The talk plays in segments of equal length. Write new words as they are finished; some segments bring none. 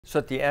So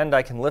at the end,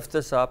 I can lift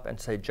this up and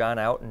say John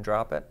out and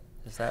drop it?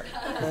 Is that?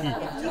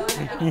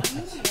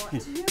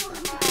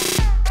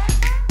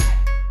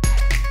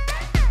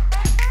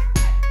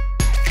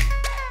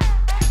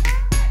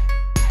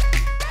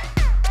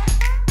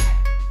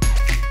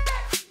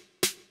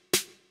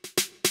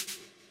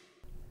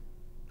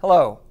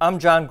 Hello, I'm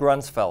John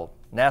Grunsfeld,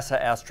 NASA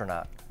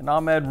astronaut. And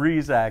I'm Ed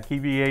Rezac,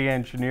 EVA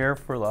engineer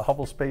for the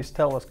Hubble Space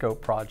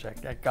Telescope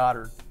project at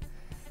Goddard.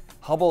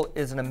 Hubble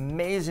is an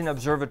amazing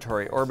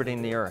observatory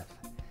orbiting the Earth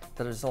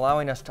that is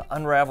allowing us to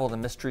unravel the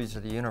mysteries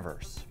of the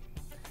universe.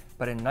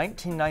 But in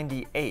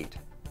 1998,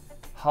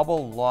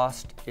 Hubble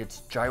lost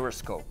its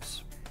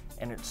gyroscopes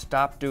and it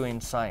stopped doing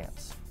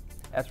science.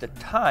 At the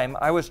time,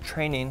 I was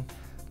training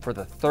for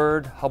the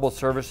third Hubble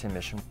servicing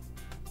mission,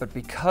 but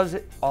because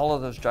all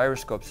of those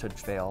gyroscopes had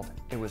failed,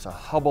 it was a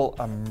Hubble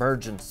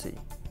emergency.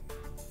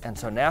 And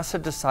so NASA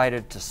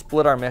decided to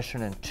split our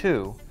mission in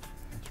two.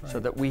 That's right. So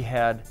that we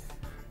had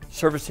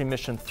servicing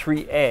mission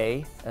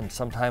 3A, and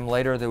sometime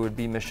later there would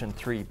be mission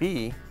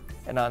 3B.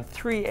 And on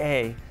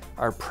 3A,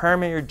 our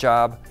primary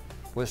job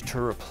was to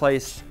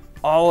replace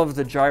all of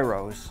the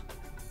gyros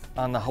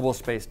on the Hubble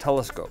Space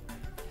Telescope.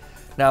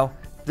 Now,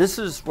 this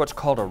is what's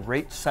called a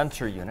rate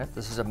sensor unit.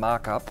 This is a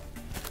mock-up.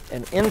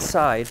 And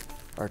inside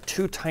are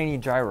two tiny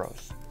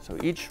gyros. So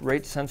each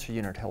rate sensor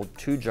unit held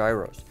two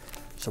gyros.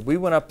 So we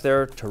went up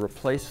there to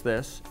replace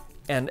this,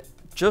 and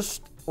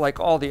just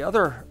like all the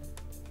other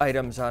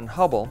items on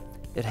Hubble,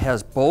 it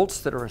has bolts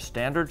that are a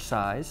standard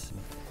size,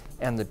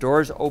 and the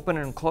doors open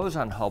and close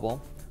on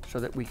Hubble so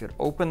that we could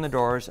open the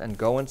doors and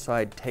go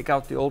inside, take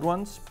out the old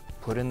ones,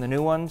 put in the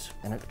new ones,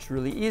 and it's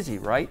really easy,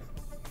 right?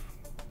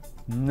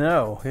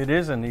 No, it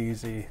isn't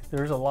easy.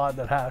 There's a lot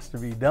that has to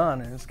be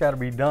done, and it's got to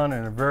be done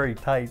in a very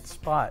tight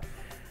spot.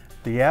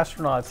 The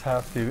astronauts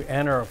have to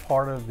enter a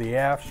part of the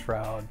aft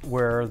shroud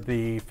where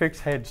the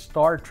fixed head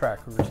star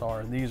trackers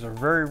are. These are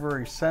very,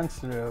 very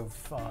sensitive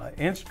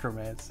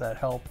instruments that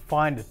help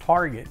find a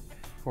target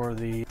for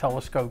the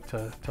telescope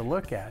to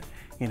look at.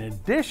 In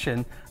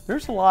addition,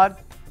 there's a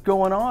lot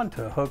going on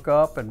to hook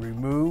up and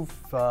remove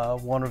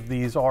one of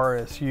these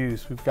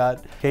RSUs. We've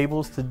got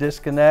cables to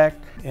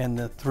disconnect and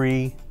the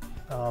three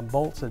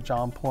bolts that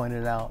John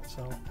pointed out.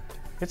 So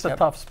it's a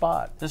tough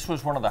spot. This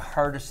was one of the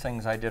hardest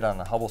things I did on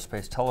the Hubble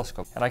Space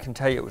Telescope. And I can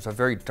tell you it was a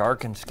very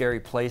dark and scary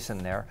place in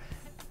there.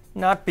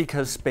 Not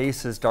because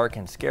space is dark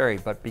and scary,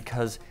 but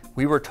because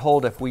we were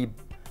told if we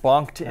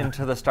bonked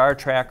into the star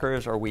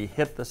trackers or we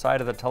hit the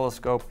side of the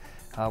telescope,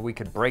 we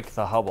could break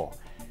the Hubble.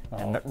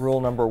 And rule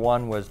number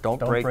one was don't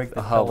break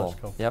the Hubble.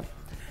 Telescope. Yep.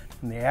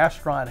 And the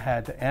astronaut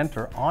had to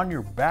enter on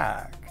your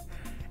back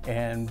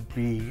and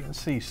be, let's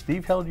see,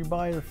 Steve held you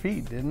by the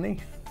feet, didn't he?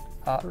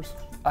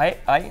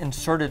 I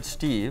inserted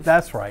Steve.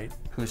 That's right.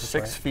 Who's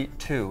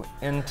 6'2",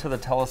 into the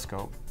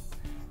telescope.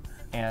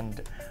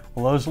 And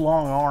well, those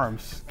long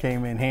arms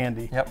came in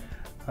handy. Yep.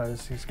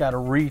 He's got to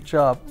reach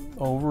up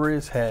over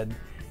his head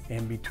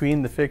and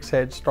between the fixed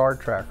head star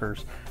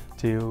trackers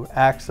to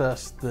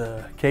access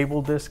the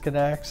cable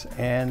disconnects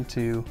and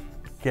to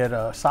get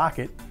a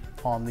socket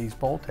on these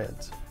bolt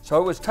heads.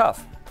 So it was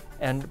tough,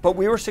 but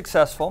we were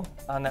successful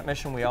on that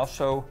mission. We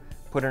also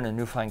put in a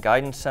newfound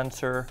guidance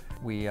sensor.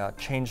 We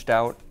changed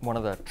out one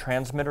of the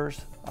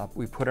transmitters.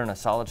 We put in a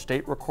solid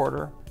state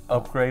recorder.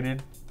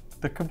 Upgraded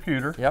the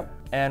computer. Yep.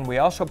 And we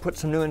also put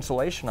some new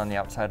insulation on the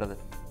outside of the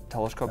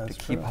telescope to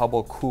keep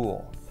Hubble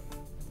cool.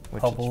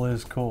 Hubble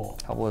is cool.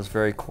 Hubble is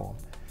very cool.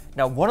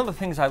 Now, one of the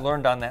things I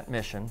learned on that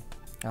mission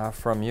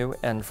from you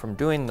and from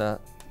doing the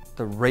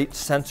rate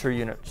sensor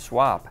unit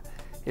swap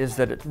is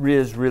that it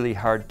is really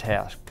hard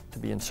task to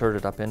be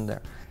inserted up in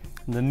there.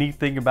 The neat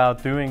thing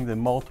about doing the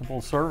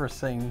multiple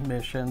servicing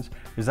missions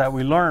is that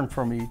we learn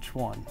from each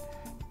one.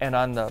 And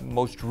on the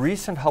most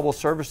recent Hubble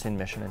servicing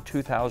mission in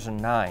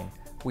 2009,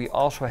 we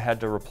also had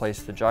to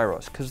replace the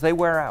gyros because they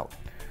wear out.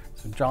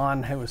 So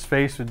John was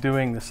faced with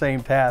doing the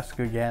same task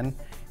again,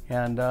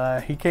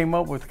 and he came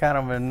up with kind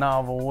of a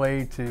novel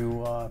way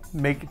to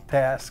make the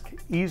task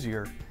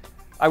easier.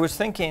 I was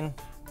thinking,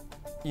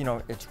 you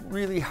know, it's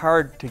really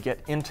hard to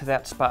get into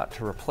that spot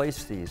to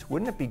replace these.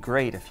 Wouldn't it be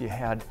great if you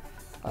had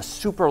a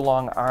super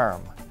long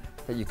arm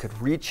that you could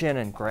reach in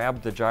and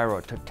grab the gyro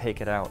to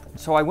take it out?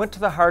 So I went to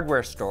the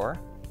hardware store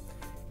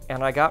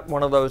and I got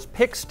one of those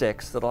pick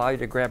sticks that allow you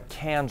to grab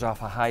cans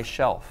off a high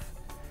shelf.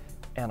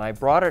 And I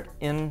brought it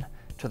in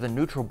to the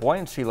neutral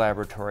buoyancy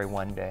laboratory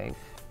one day,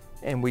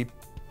 and we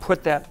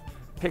put that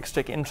pick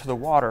stick into the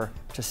water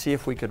to see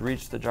if we could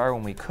reach the gyro,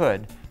 and we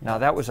could. Now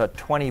that was a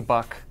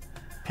 $20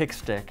 pick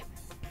stick.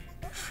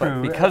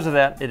 But because of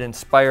that, it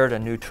inspired a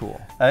new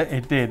tool.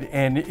 It did,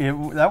 and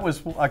that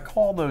was, I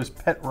call those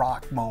pet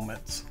rock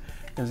moments.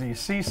 Because you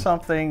see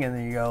something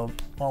and you go,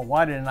 well,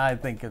 why didn't I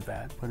think of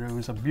that? But it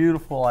was a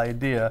beautiful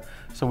idea.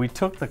 So we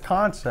took the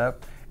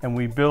concept and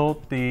we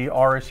built the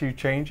RSU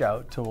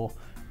changeout tool.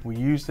 We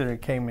used it,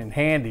 it came in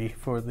handy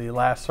for the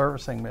last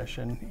servicing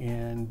mission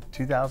in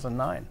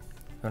 2009. You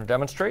want to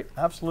demonstrate?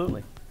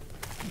 Absolutely.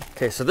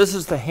 Okay, so this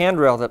is the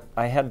handrail that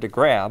I had to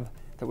grab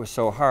that was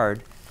so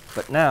hard,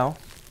 but now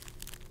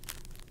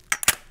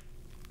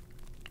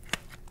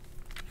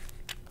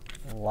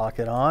Lock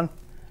it on.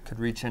 Could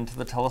reach into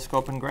the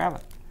telescope and grab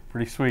it.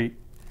 Pretty sweet.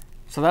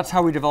 So that's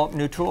how we develop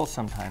new tools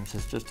sometimes.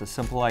 It's just a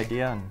simple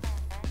idea and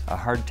a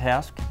hard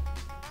task.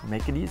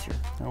 Make it easier.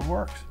 It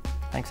works.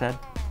 Thanks, Ed.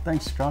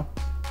 Thanks, John.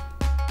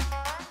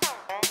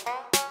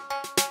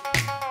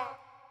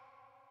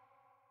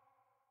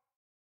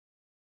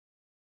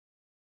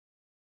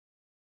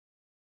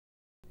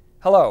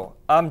 Hello,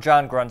 I'm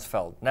John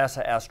Grunsfeld,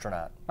 NASA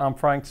astronaut. I'm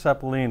Frank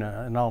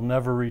Ceppolina, and I'll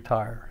never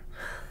retire.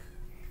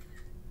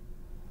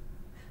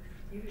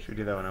 Should we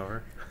do that one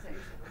over?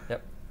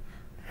 Yep.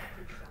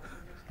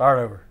 Start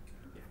over.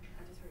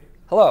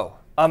 Hello,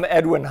 I'm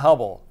Edwin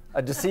Hubble,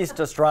 a deceased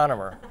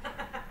astronomer.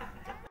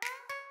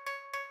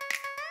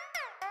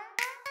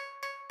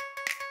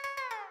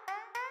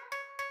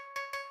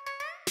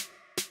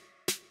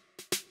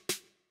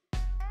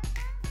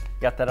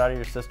 Got that out of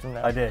your system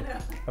now? I did.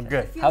 I'm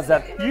good. How's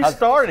that? You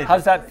started.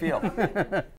 How's that feel?